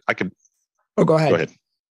last? Oh, go ahead. Go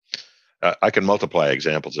ahead. I can multiply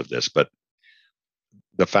examples of this, but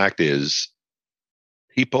the fact is,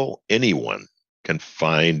 anyone can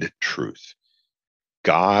find truth.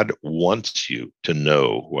 God wants you to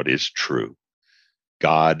know what is true.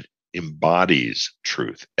 God embodies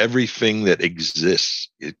truth. Everything that exists,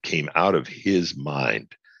 it came out of his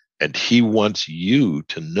mind, and he wants you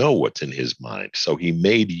to know what's in his mind. So he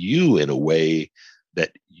made you in a way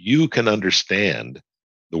that you can understand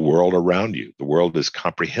the world around you. The world is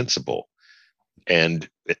comprehensible, and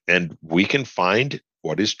we can find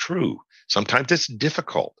what is true. Sometimes it's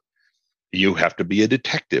difficult. You have to be a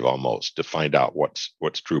detective almost to find out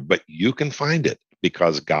what's true, but you can find it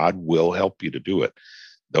because God will help you to do it.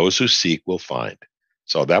 Those who seek will find.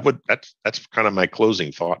 So that's kind of my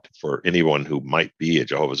closing thought for anyone who might be a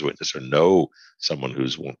Jehovah's Witness or know someone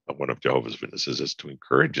who's one of Jehovah's Witnesses, is to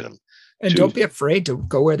encourage them. And don't be afraid to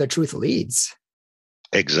go where the truth leads.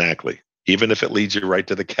 Exactly. even if it leads you right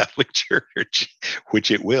to the Catholic Church,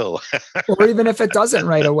 which it will. Or even if it doesn't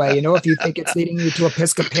right away, if you think it's leading you to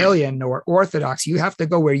Episcopalian or Orthodox, you have to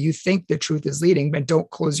go where you think the truth is leading, but don't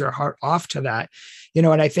close your heart off to that.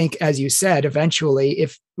 And I think, as you said, eventually,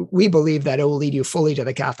 if we believe that it will lead you fully to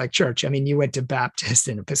the Catholic Church, I mean, you went to Baptist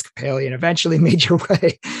and Episcopalian, eventually made your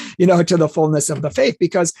way, to the fullness of the faith,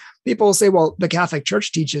 because people will say, well, the Catholic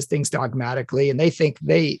Church teaches things dogmatically, and they think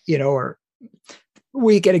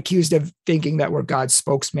we get accused of thinking that we're God's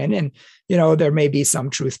spokesman. And, there may be some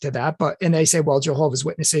truth to that, and they say, well, Jehovah's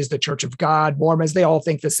Witnesses, the Church of God, Mormons, they all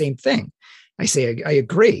think the same thing. I say, I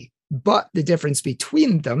agree. But the difference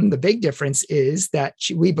between them, the big difference, is that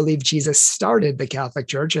we believe Jesus started the Catholic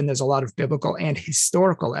Church, and there's a lot of biblical and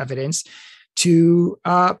historical evidence to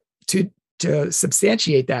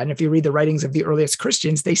substantiate that. And if you read the writings of the earliest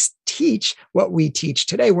Christians, they teach what we teach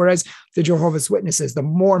today. Whereas the Jehovah's Witnesses, the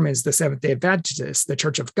Mormons, the Seventh-day Adventists, the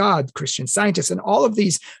Church of God, Christian Scientists, and all of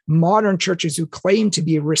these modern churches who claim to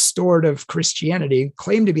be restorative Christianity,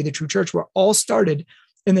 claim to be the true church, were all started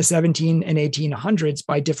in the 17 and 1800s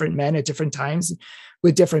by different men at different times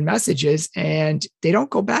with different messages. And they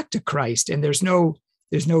don't go back to Christ. And there's no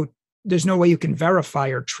way you can verify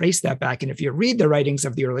or trace that back. And if you read the writings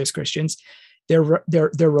of the earliest Christians, their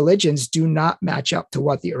religions do not match up to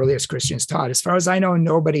what the earliest Christians taught. As far as I know,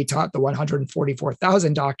 nobody taught the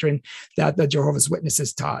 144,000 doctrine that the Jehovah's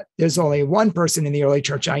Witnesses taught. There's only one person in the early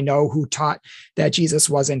church I know who taught that Jesus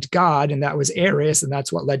wasn't God, and that was Arius, and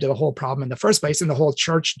that's what led to the whole problem in the first place. And the whole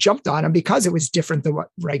church jumped on him because it was different than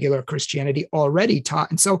what regular Christianity already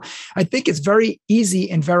taught. And so I think it's very easy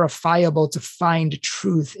and verifiable to find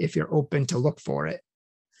truth if you're open to look for it.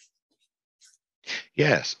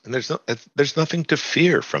 Yes, and there's nothing to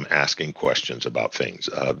fear from asking questions about things.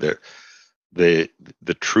 The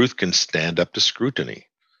truth can stand up to scrutiny.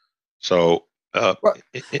 So, go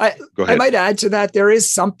ahead. I might add to that. There is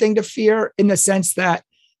something to fear in the sense that,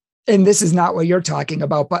 and this is not what you're talking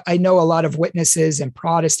about, but I know a lot of witnesses and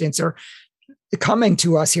Protestants are coming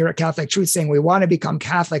to us here at Catholic Truth saying we want to become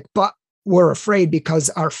Catholic, but we're afraid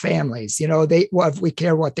because our families, we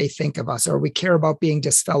care what they think of us, or we care about being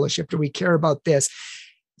disfellowshipped, or we care about this.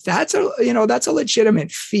 That's a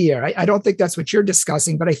legitimate fear. I don't think that's what you're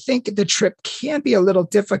discussing, but I think the trip can be a little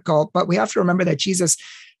difficult, but we have to remember that Jesus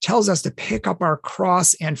tells us to pick up our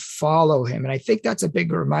cross and follow him. And I think that's a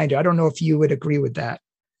big reminder. I don't know if you would agree with that.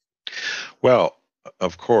 Well,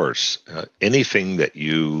 of course, anytime that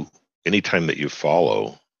you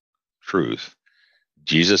follow truth,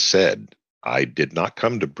 Jesus said, I did not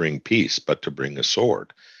come to bring peace, but to bring a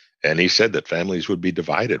sword. And he said that families would be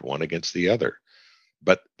divided one against the other.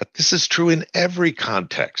 But this is true in every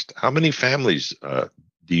context. How many families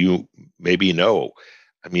do you maybe know?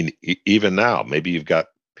 I mean, even now, maybe you've got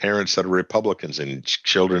parents that are Republicans and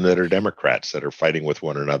children that are Democrats that are fighting with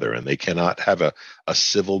one another, and they cannot have a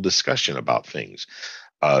civil discussion about things.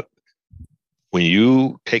 When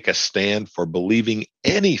you take a stand for believing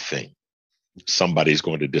anything, somebody's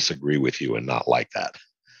going to disagree with you and not like that.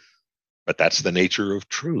 But that's the nature of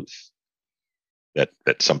truth, that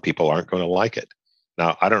some people aren't going to like it.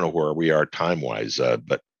 Now, I don't know where we are time-wise,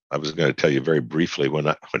 but I was going to tell you very briefly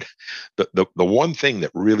when the one thing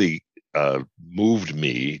that really moved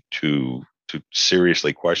me to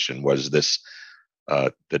seriously question was this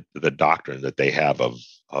the doctrine that they have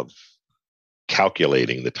of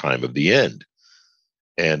calculating the time of the end,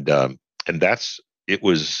 and it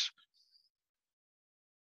was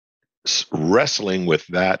wrestling with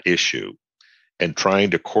that issue and trying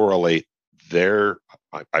to correlate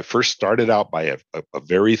I first started out by a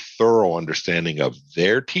very thorough understanding of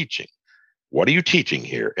their teaching. What are you teaching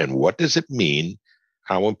here? And what does it mean?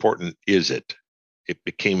 How important is it? It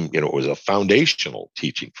became, it was a foundational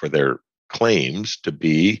teaching for their claims to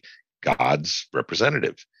be God's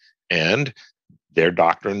representative. And their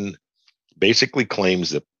doctrine basically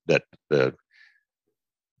claims that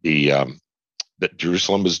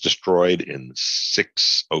Jerusalem was destroyed in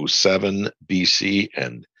 607 BC,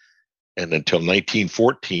 and until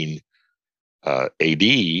 1914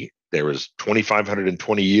 AD, there was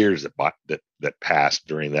 2,520 years that passed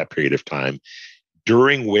during that period of time,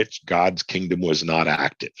 during which God's kingdom was not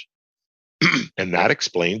active. And that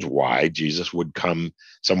explains why Jesus would come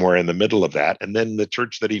somewhere in the middle of that, and then the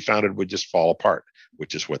church that he founded would just fall apart,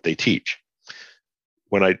 which is what they teach.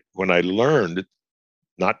 When I learned,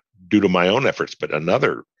 not due to my own efforts, but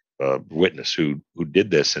another witness who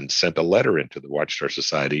did this and sent a letter into the Watchtower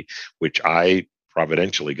Society, which I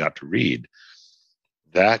providentially got to read,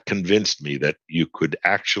 that convinced me that you could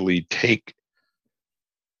actually take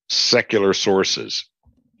secular sources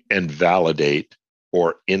and validate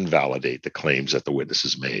or invalidate the claims that the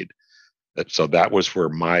witnesses made. So that was where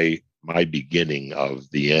my beginning of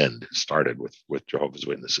the end started with Jehovah's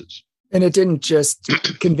Witnesses. And it didn't just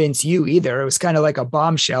convince you either. It was kind of like a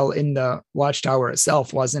bombshell in the watchtower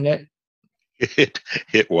itself, wasn't it?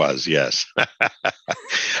 It was, yes.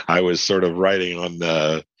 I was sort of writing on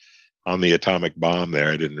the atomic bomb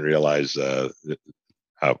there. I didn't realize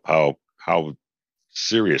how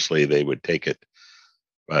seriously they would take it,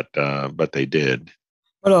 but they did.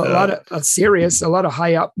 But a lot of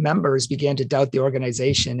high up members began to doubt the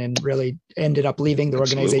organization and really ended up leaving the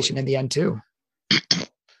organization in the end too.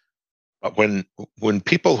 But when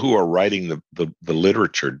people who are writing the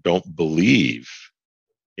literature don't believe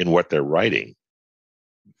in what they're writing,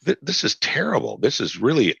 this is terrible. This is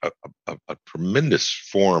really a tremendous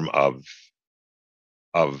form of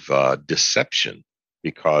deception,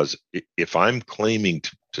 because if I'm claiming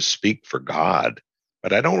to speak for God,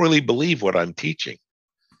 but I don't really believe what I'm teaching,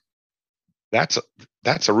 that's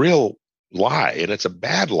a real lie, and it's a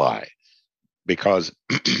bad lie, because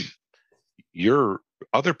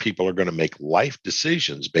other people are going to make life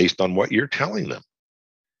decisions based on what you're telling them.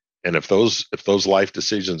 And if those life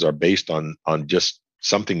decisions are based on just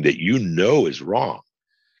something that you know is wrong,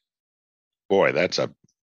 boy, that's a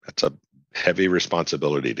heavy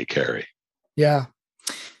responsibility to carry. Yeah.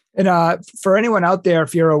 And for anyone out there,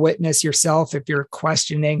 if you're a witness yourself, if you're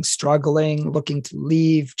questioning, struggling, looking to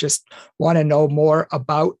leave, just want to know more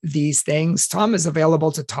about these things, Tom is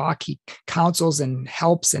available to talk. He counsels and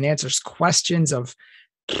helps and answers questions of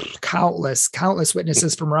countless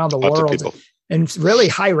witnesses from around the world, and really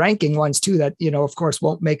high-ranking ones too that, of course,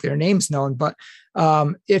 won't make their names known. But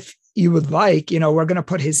if you would like, we're going to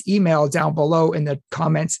put his email down below in the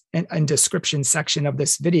comments and description section of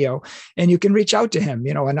this video, and you can reach out to him,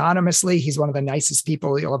 anonymously. He's one of the nicest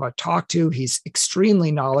people you'll ever talk to. He's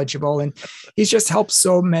extremely knowledgeable, and he's just helped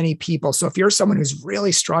so many people. So if you're someone who's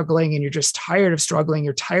really struggling and you're just tired of struggling,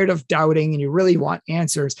 you're tired of doubting, and you really want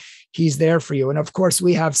answers, he's there for you. And of course,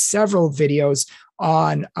 we have several videos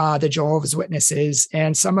on the Jehovah's Witnesses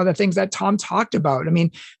and some of the things that Tom talked about. I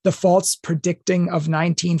mean, the false predicting of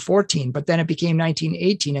 1914, but then it became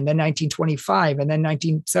 1918, and then 1925, and then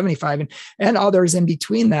 1975, and others in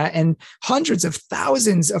between that. And hundreds of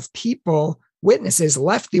thousands of people, witnesses,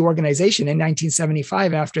 left the organization in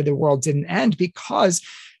 1975 after the world didn't end, because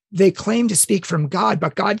they claim to speak from God,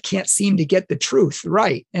 but God can't seem to get the truth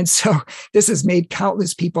right. And so this has made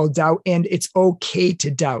countless people doubt, and it's okay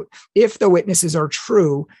to doubt. If the witnesses are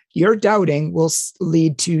true, your doubting will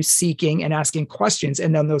lead to seeking and asking questions,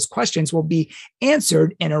 and then those questions will be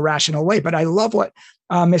answered in a rational way. But I love what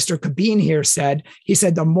Mr. Cabeen here said. He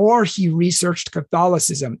said the more he researched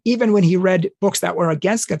Catholicism, even when he read books that were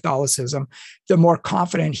against Catholicism, the more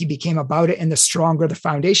confident he became about it and the stronger the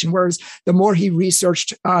foundation. Whereas the more he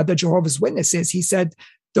researched the Jehovah's Witnesses, he said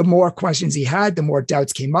the more questions he had, the more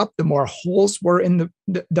doubts came up, the more holes were in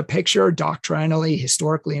the picture, doctrinally,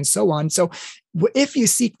 historically, and so on. So if you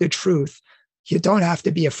seek the truth, you don't have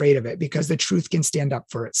to be afraid of it, because the truth can stand up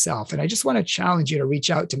for itself. And I just want to challenge you to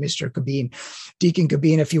reach out to Mr. Cabeen, Deacon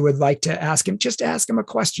Cabeen, if you would like to ask him, just ask him a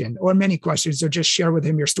question or many questions, or just share with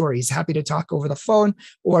him your story. He's happy to talk over the phone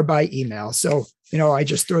or by email. So, I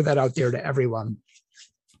just throw that out there to everyone.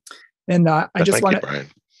 And I just want to,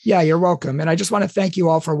 yeah, you're welcome. And I just want to thank you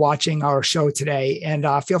all for watching our show today. And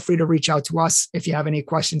feel free to reach out to us if you have any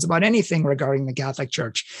questions about anything regarding the Catholic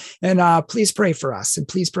Church. And please pray for us, and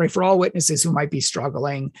please pray for all witnesses who might be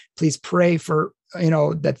struggling. Please pray for,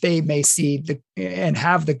 that they may see and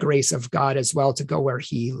have the grace of God as well to go where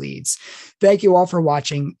he leads. Thank you all for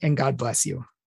watching, and God bless you.